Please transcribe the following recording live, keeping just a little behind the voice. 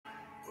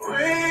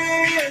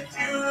with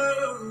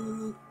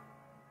you.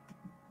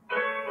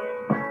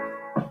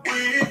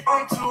 We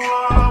on to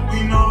what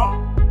we know.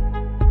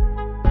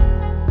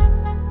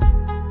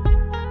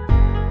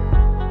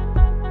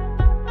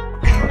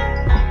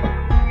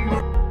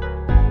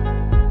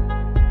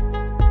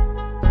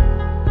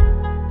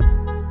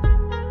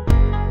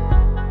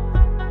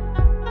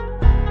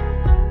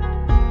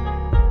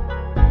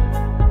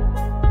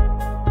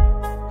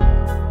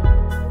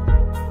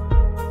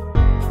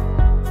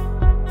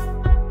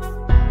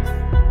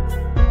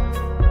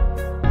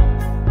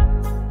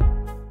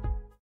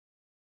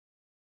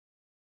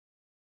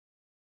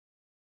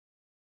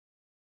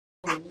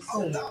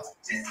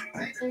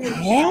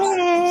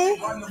 Hey.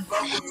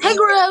 Hey,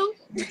 girl.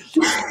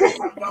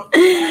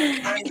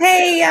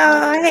 Hey,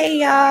 y'all. Hey,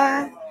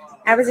 y'all.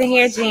 I was in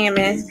here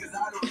jamming.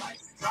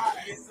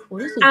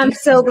 I'm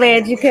so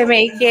glad you could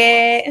make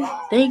it.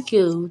 Thank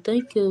you.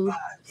 Thank you.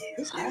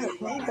 It's hot.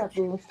 What got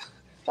this?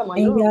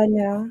 And y'all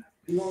know,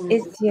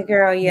 it's your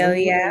girl,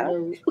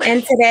 Yo-Yo.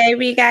 And today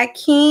we got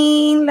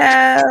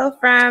Kenlo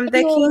from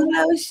the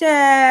Kenlo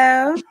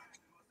Show.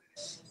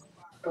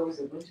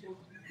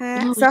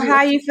 So how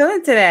are you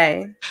feeling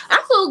today?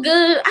 I feel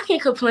good. I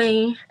can't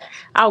complain.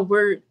 I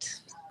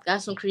worked.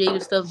 Got some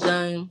creative stuff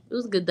done. It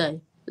was a good day.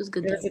 It was a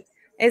good day.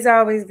 It's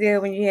always good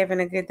when you're having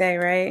a good day,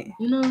 right?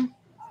 You know?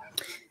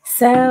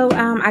 So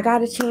I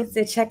got a chance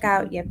to check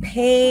out your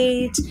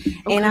page,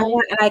 and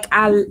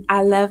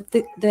I love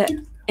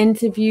the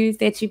interviews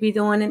that you be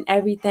doing and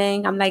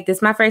everything. I'm like, this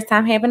is my first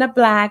time having a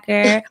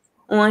blogger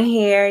on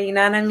here. You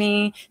know what I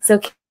mean? So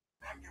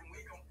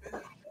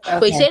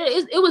wait, say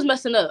that it was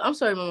messing up. I'm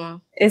sorry,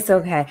 Mama. It's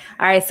okay.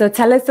 All right. So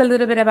tell us a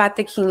little bit about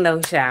the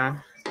Kenlo Show.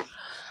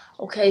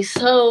 Okay,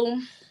 so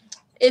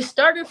it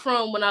started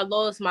from when I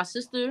lost my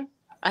sister.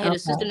 I had a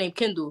sister named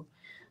Kenlo.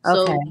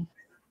 So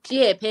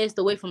she had passed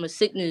away from a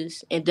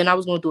sickness, and then I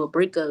was going through a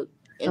breakup,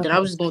 and then I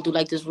was just going through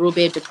like this real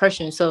bad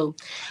depression. So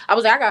I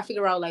was like, I gotta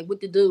figure out like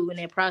what to do in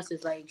that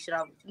process. Like, should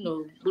I,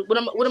 what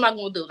am I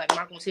going to do? Like, am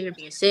I going to sit here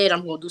being sad?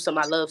 I'm going to do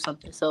something I love,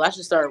 something. So I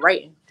just started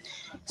writing.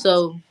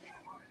 So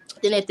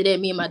then after that,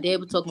 me and my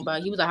dad were talking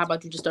about. He was like, how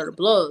about you just start a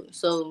blog?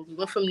 So we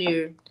went from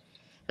there, and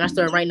I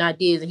started writing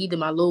ideas, and he did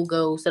my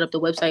logo, set up the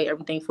website,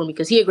 everything for me,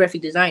 because he a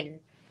graphic designer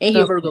and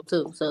he a Virgo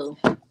too. So.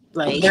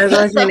 Like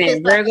Virgo's in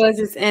it. Virgo's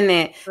is in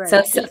it. Right.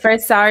 So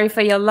first, sorry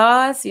for your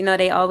loss. You know,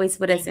 they always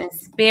put us in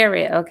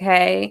spirit.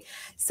 Okay.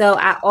 So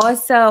I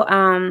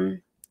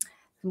also,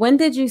 when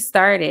did you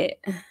start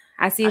it?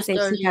 I see you say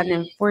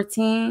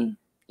 2014.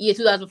 Yeah,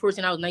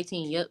 2014. I was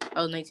 19. Yep,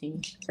 I was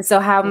 19. So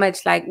how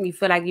much like you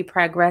feel like you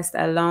progressed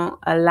a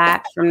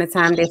lot from the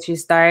time that you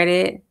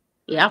started?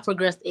 Yeah, I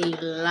progressed a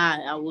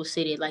lot. I will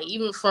say that. Like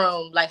even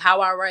from like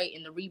how I write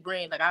and the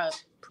rebrand, like I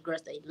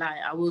progressed a lot.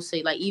 I will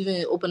say like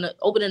even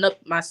opening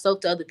up myself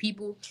to other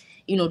people,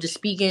 just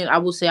speaking. I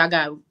will say I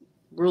got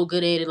real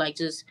good at it. Like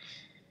just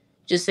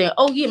saying,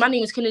 oh yeah, my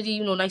name is Kennedy.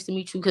 Nice to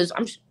meet you. Because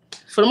I'm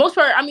for the most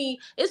part, I mean,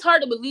 it's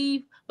hard to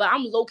believe, but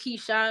I'm low key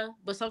shy.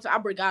 But sometimes I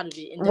break out of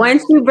it. And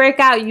once you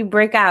break out, you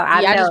break out.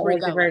 I know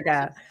as a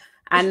Virgo.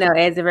 I know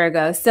as a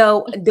Virgo.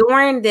 So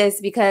during this,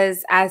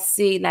 because I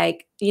see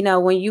like,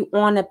 when you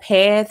on a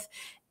path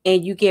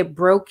and you get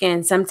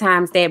broken,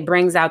 sometimes that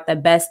brings out the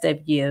best of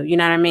you. You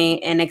know what I mean?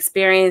 And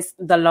experience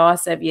the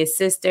loss of your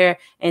sister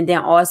and then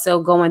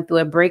also going through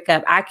a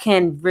breakup. I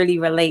can really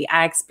relate.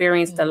 I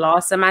experienced the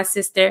loss of my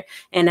sister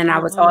and then I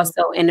was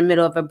also in the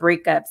middle of a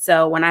breakup.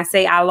 So when I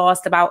say I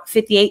lost about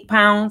 58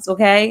 pounds,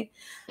 okay,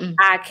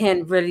 I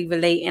can really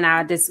relate. And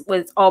I just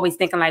was always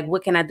thinking like,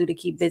 what can I do to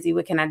keep busy?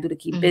 What can I do to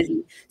keep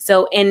busy?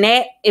 So in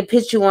that, it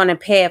puts you on a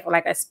path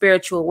like a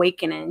spiritual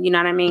awakening. You know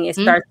what I mean? It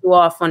starts you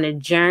off on a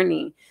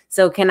journey.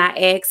 So can I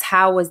ask,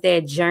 how was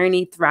that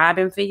journey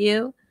thriving for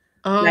you?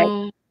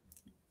 It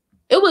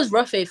was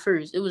rough at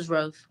first. It was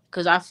rough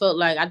because I felt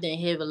like I didn't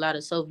have a lot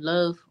of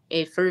self-love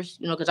at first,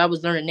 because I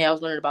was learning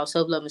about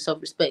self-love and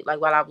self-respect, like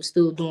while I was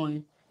still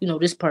doing,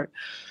 this part.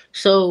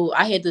 So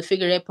I had to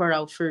figure that part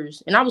out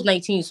first. And I was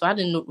 19, so I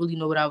didn't really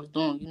know what I was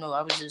doing.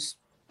 I was just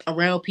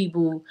around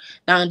people,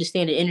 not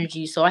understanding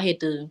energy. So I had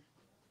to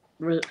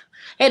go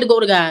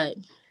to God.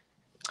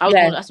 I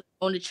started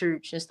going to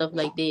church and stuff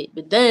like that.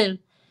 But then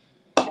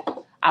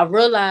I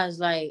realized,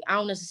 like, I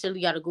don't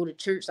necessarily got to go to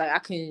church. Like, I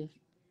can,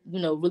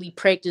 really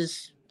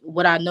practice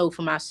what I know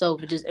for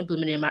myself and just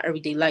implement it in my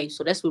everyday life.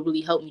 So that's what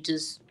really helped me,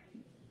 just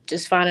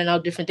finding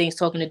out different things,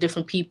 talking to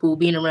different people,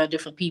 being around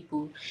different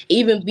people.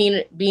 Even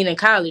being in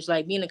college,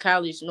 like being in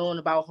college, knowing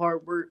about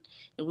hard work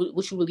and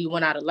what you really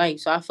want out of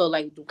life. So I felt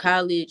like through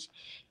college,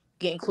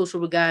 getting closer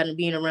with God and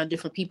being around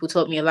different people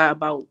taught me a lot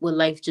about what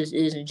life just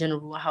is in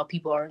general and how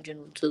people are in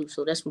general too.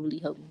 So that's what really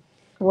helped me.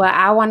 Well,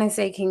 I want to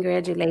say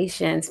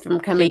congratulations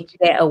from coming to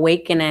that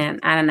awakening.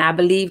 And I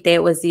believe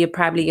that was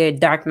probably your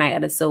dark night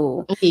of the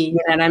soul. You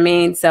know what I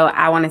mean? So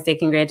I want to say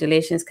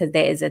congratulations because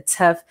that is a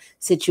tough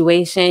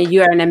situation.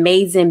 You are an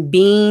amazing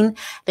being.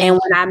 And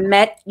when I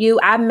met you,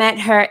 I met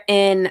her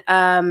in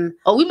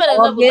we met at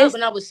Level Up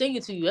when I was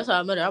singing to you. That's how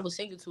I met her. I was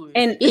singing to her.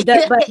 And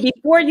but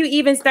before you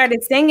even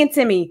started singing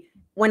to me,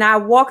 when I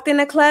walked in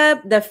the club,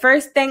 the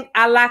first thing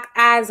I locked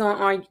eyes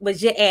on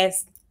was your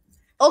ass.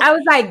 Oh. I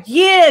was like,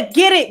 yeah,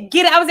 get it.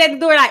 I was at the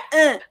door like,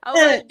 I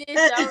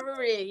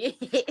remember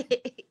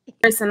it.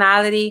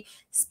 Personality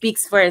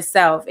speaks for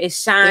itself. It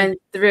shines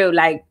through,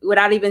 like,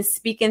 without even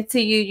speaking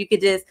to you, you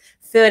could just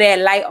feel that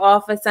light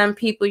off of some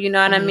people, you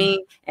know what I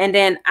mean? And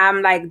then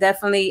I'm like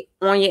definitely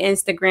on your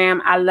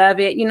Instagram. I love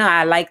it. You know,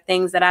 I like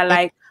things that I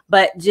like,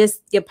 but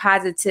just your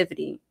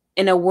positivity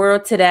in the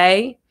world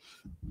today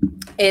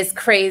is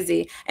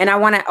crazy. And I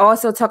want to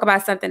also talk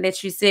about something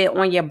that you said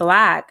on your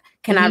blog.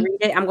 Can I read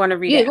it? I'm going to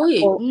read it. Go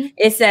ahead.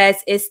 It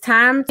says, it's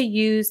time to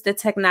use the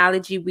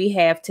technology we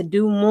have to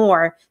do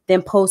more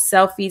than post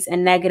selfies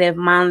and negative,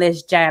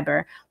 mindless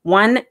jabber.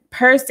 One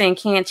person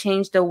can't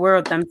change the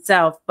world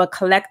themselves, but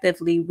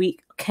collectively we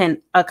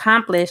can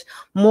accomplish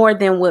more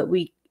than what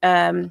we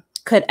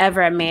could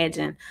ever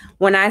imagine.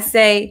 When I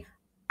say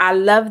I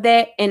love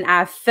that and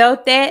I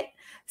felt that,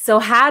 so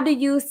how do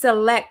you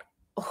select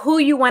who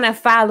you want to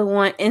follow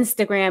on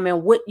Instagram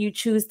and what you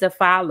choose to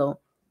follow?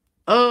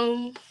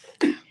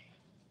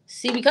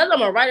 See, because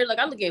I'm a writer, like,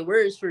 I look at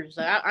words first.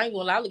 Like, I ain't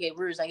gonna lie, I look at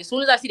words. Like, as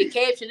soon as I see the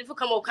caption, if it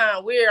come up kind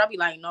of weird, I'll be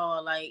like,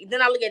 no. Like,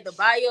 then I look at the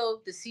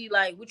bio to see,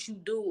 like, what you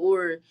do.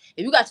 Or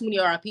if you got too many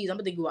RIPs, I'm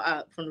gonna think you an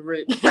op from the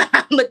rip.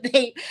 I'm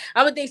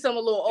gonna think something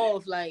a little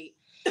off. Like,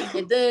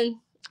 and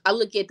then I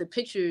look at the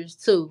pictures,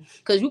 too.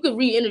 Because you can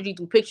read energy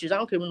through pictures. I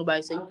don't care what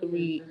nobody say. You can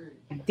read.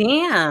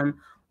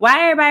 Damn.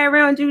 Why everybody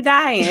around you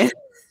dying?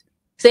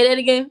 Say that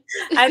again.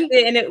 I said,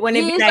 and it, when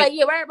it be like,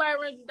 why everybody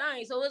around you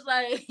dying? So it's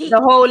like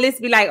the whole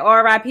list be like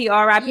R.I.P.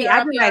 R.I.P. Yeah,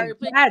 I be like,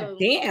 God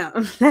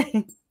damn.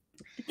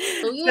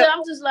 So yeah,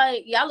 I'm just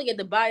like, I look at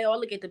the bio, I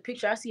look at the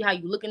picture, I see how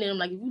you looking at them.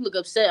 Like, if you look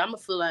upset, I'm gonna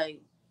feel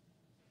like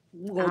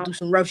we're gonna do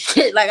some rough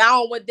shit. Like, I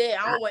don't want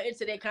that. I don't want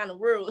into that kind of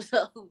world.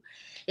 So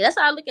yeah, that's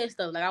how I look at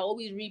stuff. Like, I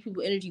always read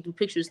people energy through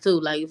pictures too.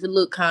 Like, if it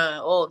look kind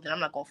of off, then I'm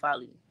not gonna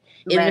follow you.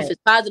 Even if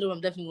it's positive, I'm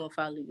definitely gonna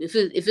follow you. If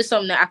it's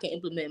something that I can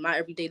implement in my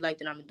everyday life,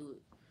 then I'm gonna do it.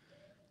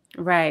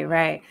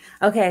 Right.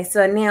 Okay,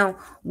 so now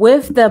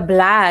with the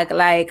blog,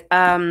 like,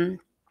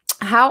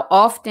 how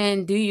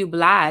often do you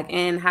blog,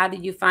 and how do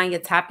you find your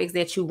topics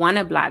that you want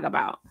to blog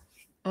about?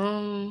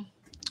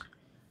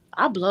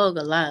 I blog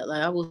a lot.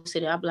 Like, I will say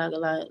that I blog a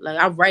lot. Like,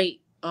 I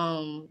write.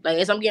 Like,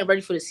 as I'm getting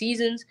ready for the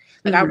seasons,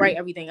 like, I write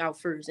everything out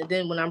first, and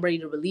then when I'm ready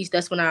to release,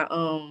 that's when I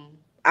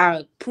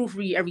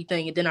proofread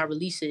everything, and then I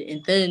release it,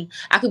 and then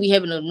I could be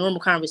having a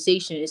normal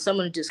conversation, and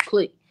someone just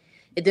click,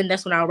 and then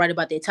that's when I'll write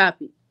about that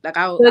topic. Like,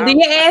 so do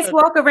your ass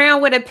walk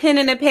around with a pen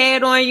and a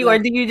pad on you, or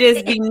do you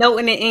just be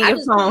noting it in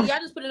your phone? I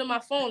just put it in my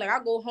phone. Like, I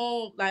go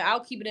home, like, I'll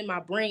keep it in my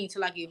brain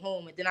till I get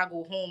home, and then I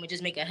go home and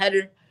just make a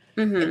header,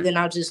 and then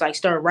I'll just like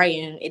start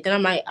writing. And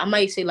then I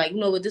might say, like, you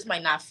know what, this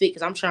might not fit,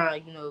 because I'm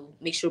trying, you know,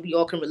 make sure we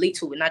all can relate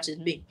to it, not just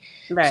me.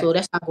 Right. So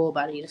that's how I go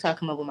about it. That's how I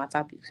come up with my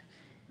topics.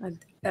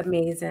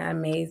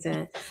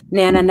 Amazing.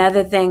 Now,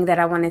 another thing that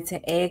I wanted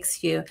to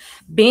ask you,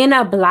 being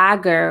a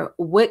blogger,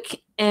 what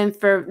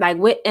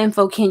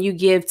info can you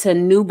give to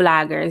new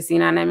bloggers, you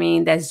know what I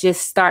mean, that's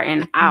just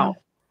starting out?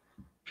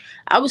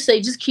 I would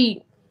say just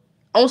keep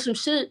on some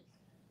shit.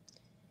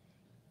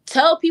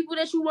 Tell people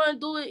that you want to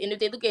do it, and if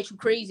they look at you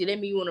crazy, that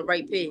means you on the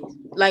right path.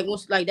 Like,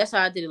 once, like, that's how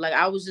I did it. Like,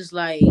 I was just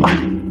like,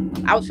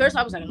 I was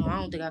like, no,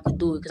 I don't think I could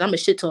do it, because I'm a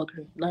shit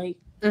talker. Like,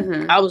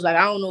 I was like,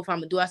 I don't know if I'm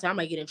gonna do it. I said I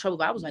might get in trouble,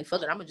 but I was like,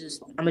 fuck it, I'm gonna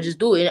just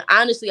do it. And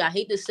honestly, I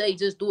hate to say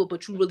just do it,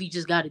 but you really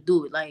just gotta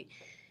do it. Like,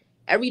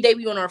 every day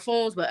we on our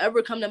phones,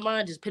 whatever come to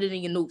mind, just put it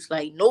in your notes.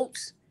 Like,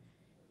 notes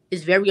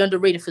is very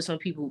underrated for some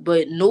people,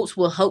 but notes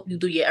will help you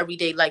do your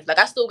everyday life. Like,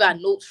 I still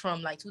got notes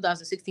from like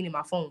 2016 in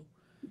my phone.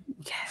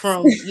 Yes.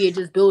 From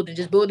just building.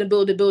 Like,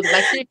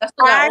 shit, I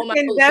still got all my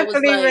notes.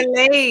 Definitely so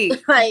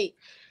relate. Like,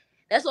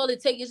 that's all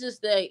it takes. Is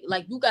just that,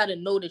 like, you got to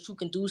know that you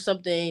can do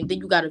something, then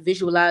you got to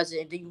visualize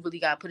it, and then you really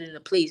got to put it into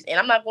place. And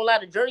I'm not going to lie,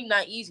 the journey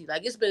not easy.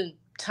 Like, it's been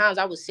times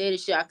I was sad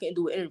as shit I couldn't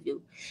do an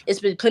interview. It's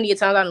been plenty of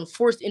times I done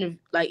forced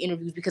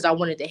interviews because I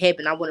wanted to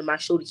happen. I wanted my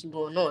show to keep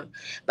going on.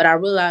 But I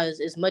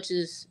realized as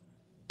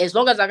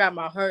long as I got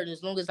my heart, and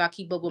as long as I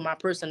keep up with my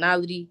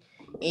personality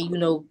and, you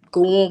know,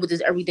 go on with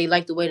this everyday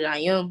life the way that I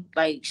am,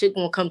 like, shit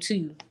gonna come to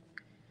you.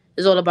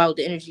 It's all about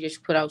the energy that you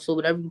put out. So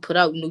whatever you put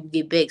out, you know, you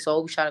get back. So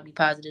always try to be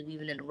positive,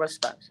 even in the rough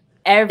spots.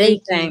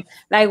 Everything.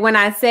 Like, when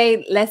I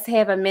say let's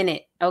have a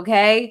minute,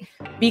 okay?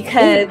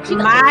 Because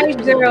my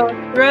girl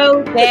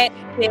throw that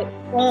shit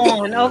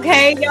on,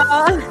 okay,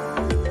 y'all?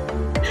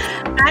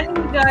 I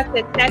need y'all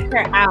to check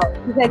her out,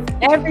 because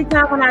every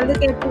time when I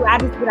look at you, I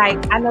just be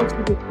like, I know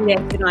she just do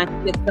that shit on. She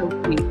looks so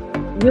cute.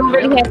 You don't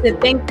really have to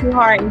think too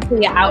hard into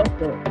your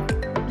outfit.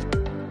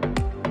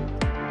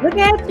 Look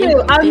at you.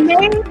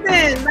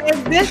 Amazing.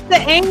 Like, this the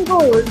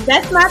angles.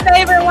 That's my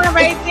favorite one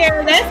right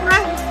there.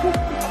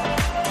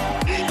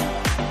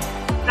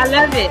 I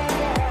love it.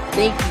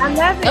 Thank you. I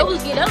love it. That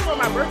was on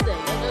my birthday.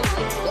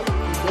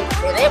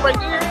 That right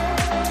there.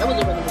 That was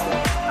a really good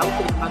day. I was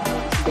putting my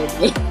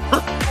birthday.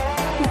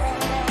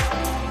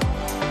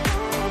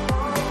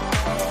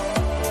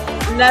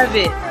 Love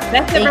it.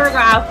 That's the Virgo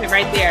outfit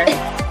right there.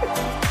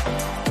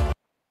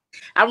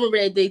 I remember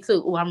that day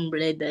too. Oh, I remember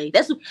that day.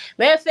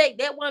 Matter of fact,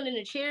 that one in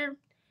the chair,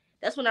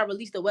 that's when I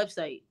released the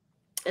website.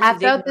 I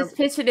felt this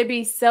picture to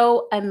be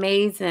so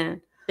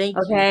amazing. Thank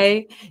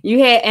you. You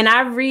had, and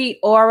I read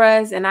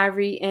auras and I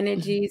read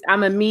energies.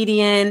 I'm a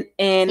medium.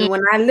 And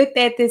when I looked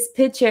at this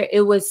picture,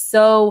 it was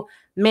so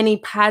many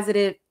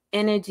positive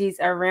energies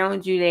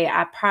around you that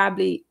I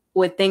probably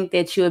would think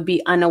that you would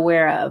be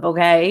unaware of.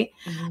 Okay.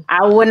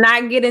 I will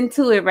not get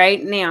into it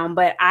right now,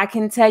 but I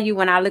can tell you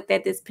when I looked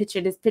at this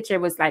picture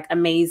was like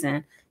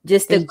amazing.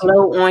 Just the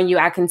glow on you.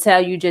 I can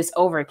tell you just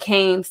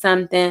overcame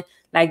something.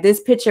 Like this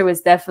picture was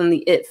definitely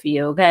it for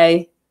you.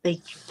 Okay.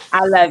 Thank you.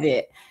 I love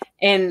it.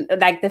 And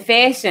like the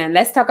fashion,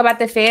 let's talk about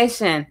the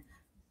fashion.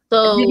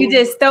 So do you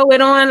just throw it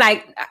on?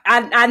 Like,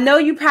 I know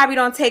you probably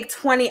don't take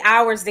 20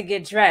 hours to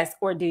get dressed,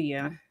 or do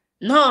you?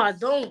 No, I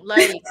don't.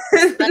 Like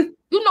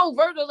you know,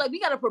 Virgo, like we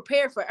got to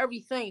prepare for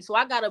everything. So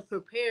I got to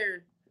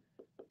prepare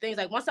things.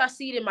 Like once I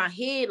see it in my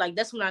head, like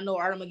that's when I know, all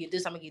right, I'm going to get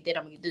this, I'm going to get that,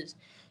 I'm going to get this.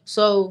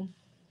 So,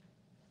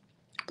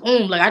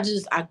 boom, like I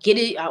get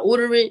it, I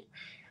order it,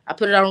 I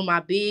put it out on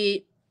my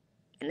bed.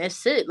 And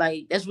that's it.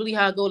 Like that's really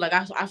how I go. Like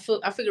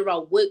I figure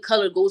out what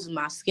color goes in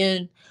my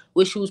skin,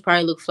 what shoes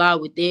probably look fly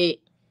with that.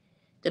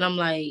 Then I'm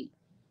like,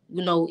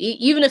 you know,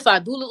 even if I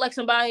do look like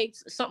somebody,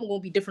 something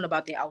gonna be different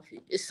about that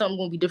outfit. It's something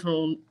gonna be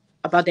different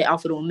about that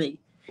outfit on me.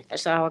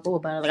 That's how I go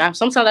about it. Like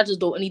sometimes I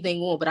just throw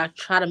anything on, but I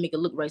try to make it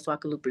look right so I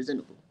can look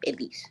presentable. At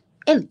least.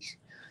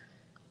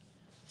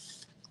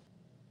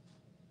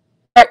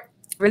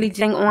 Really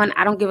jing on.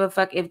 I don't give a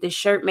fuck if the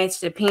shirt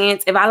matches the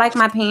pants. If I like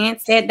my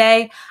pants that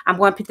day, I'm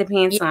going to put the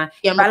pants on.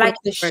 If I like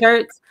the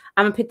shirts,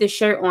 I'm going to put the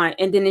shirt on.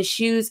 And then the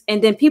shoes.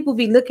 And then people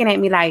be looking at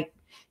me like,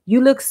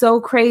 you look so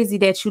crazy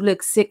that you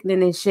look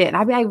sickening and shit.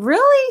 I'd be like,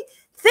 really?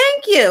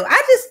 Thank you.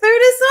 I just threw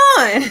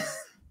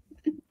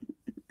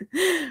this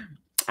on.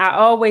 I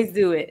always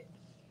do it.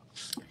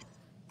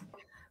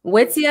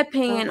 What's your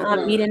opinion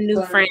on meeting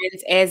new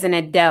friends as an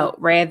adult,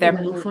 rather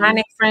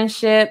platonic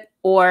friendship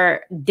or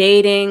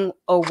dating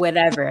or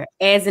whatever,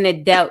 as an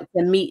adult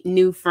to meet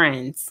new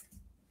friends?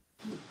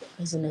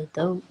 As an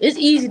adult, it's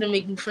easy to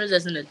make new friends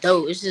as an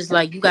adult. It's just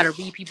like you got to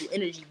read people's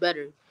energy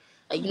better.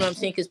 Like, you know what I'm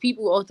saying? Because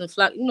people often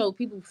flock,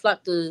 people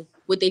flock to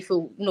what they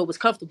feel, was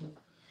comfortable.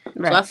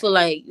 Right. So I feel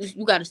like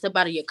you got to step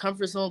out of your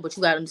comfort zone, but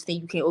you got to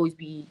understand you can't always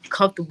be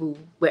comfortable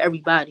with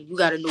everybody. You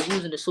got to know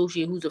who's an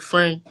associate, who's a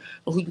friend,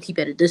 and who you keep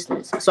at a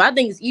distance. So I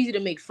think it's easy to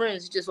make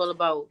friends. It's just all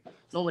about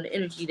knowing the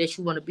energy that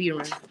you want to be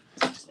around.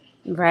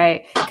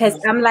 Right. Because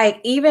I'm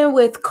like, even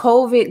with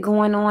COVID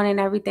going on and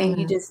everything,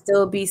 you just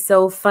still be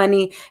so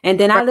funny. And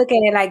then I look at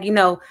it like,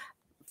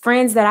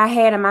 friends that I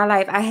had in my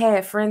life, I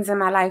had friends in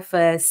my life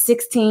for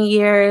 16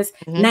 years,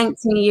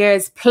 19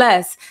 years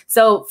plus.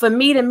 So for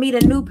me to meet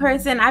a new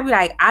person, I'd be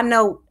like, I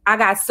know I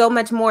got so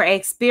much more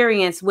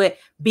experience with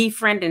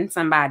befriending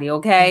somebody.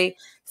 Okay.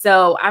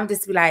 So I'm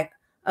just be like,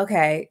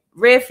 okay,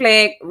 red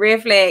flag.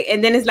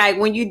 And then it's like,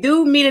 when you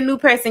do meet a new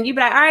person, you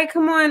be like, all right,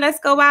 come on, let's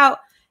go out.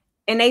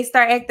 And they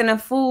start acting a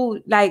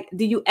fool. Like,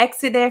 do you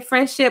exit their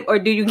friendship or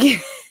do you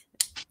give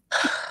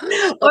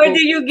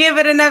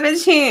it another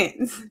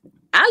chance?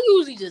 I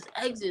usually just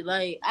exit.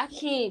 Like, I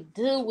can't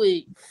deal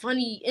with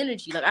funny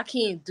energy. Like, I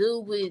can't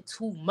deal with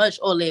too much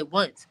all at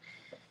once.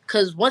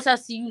 Because once I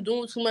see you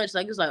doing too much,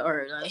 like, it's like, all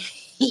right, like,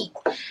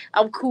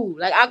 I'm cool.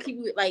 Like, I'll keep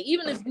you, like,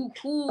 even if you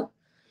cool,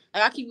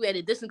 like, I'll keep you at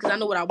a distance because I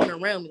know what I want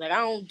around me. Like, I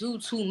don't do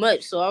too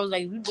much. So I was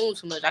like, you doing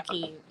too much. I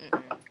can't.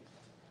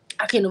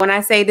 When I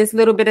say this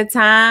little bit of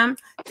time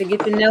to get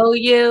to know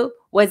you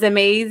was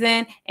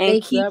amazing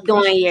and keep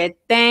doing your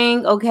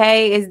thing.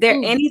 Okay. Is there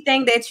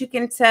anything that you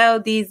can tell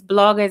these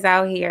bloggers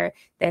out here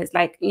that's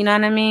like, you know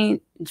what I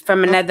mean?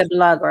 From another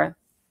blogger?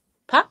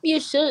 Pop your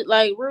shit,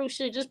 like real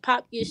shit. Just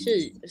pop your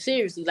shit.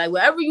 Seriously. Like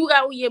whatever you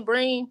got with your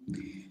brain,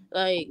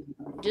 like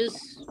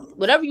just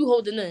whatever you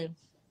holding in.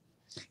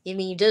 I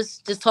mean,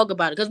 just talk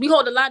about it. Because we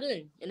hold a lot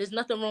in. And there's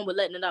nothing wrong with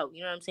letting it out.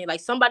 You know what I'm saying? Like,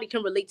 somebody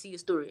can relate to your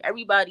story.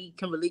 Everybody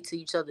can relate to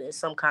each other in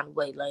some kind of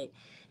way. Like,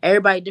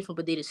 everybody different,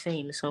 but they the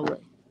same in some way.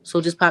 So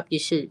just pop your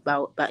shit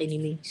by any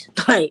means.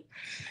 Like,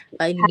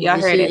 by any means.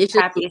 Y'all heard it.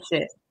 Pop your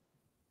shit.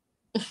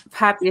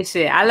 Pop your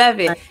shit. I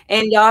love it.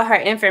 And y'all, her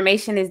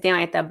information is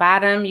down at the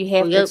bottom. You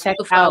have to check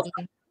out.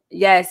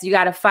 Yes, you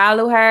got to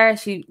follow her.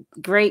 She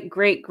great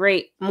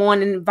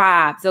morning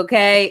vibes.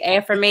 Okay.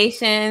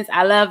 Affirmations.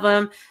 I love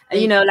them.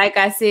 Like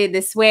I said,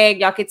 the swag,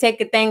 y'all could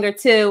take a thing or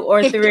two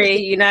or three,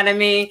 you know what I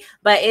mean?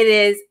 But it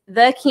is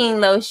the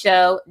Kenlo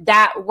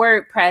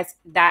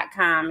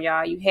Show.wordpress.com,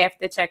 y'all. You have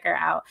to check her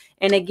out.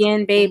 And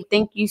again, babe,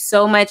 thank you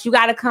so much. You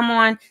got to come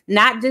on,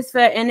 not just for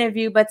an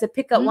interview, but to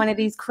pick up one of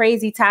these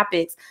crazy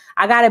topics.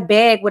 I got a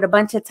bag with a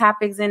bunch of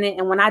topics in it.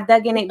 And when I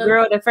dug in it,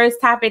 girl, the first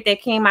topic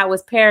that came out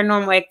was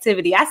paranormal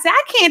activity. I said,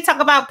 I can't talk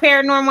about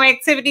paranormal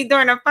activity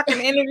during a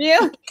fucking interview.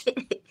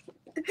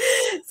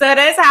 So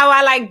that's how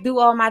I do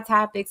all my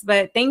topics.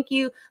 But thank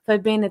you for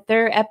being the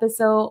third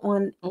episode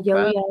on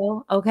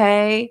Yo.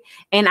 Okay.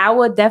 And I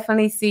will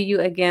definitely see you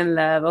again,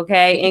 love.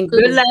 Okay. And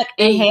good luck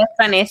and have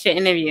fun at your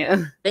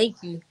interview.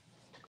 Thank you.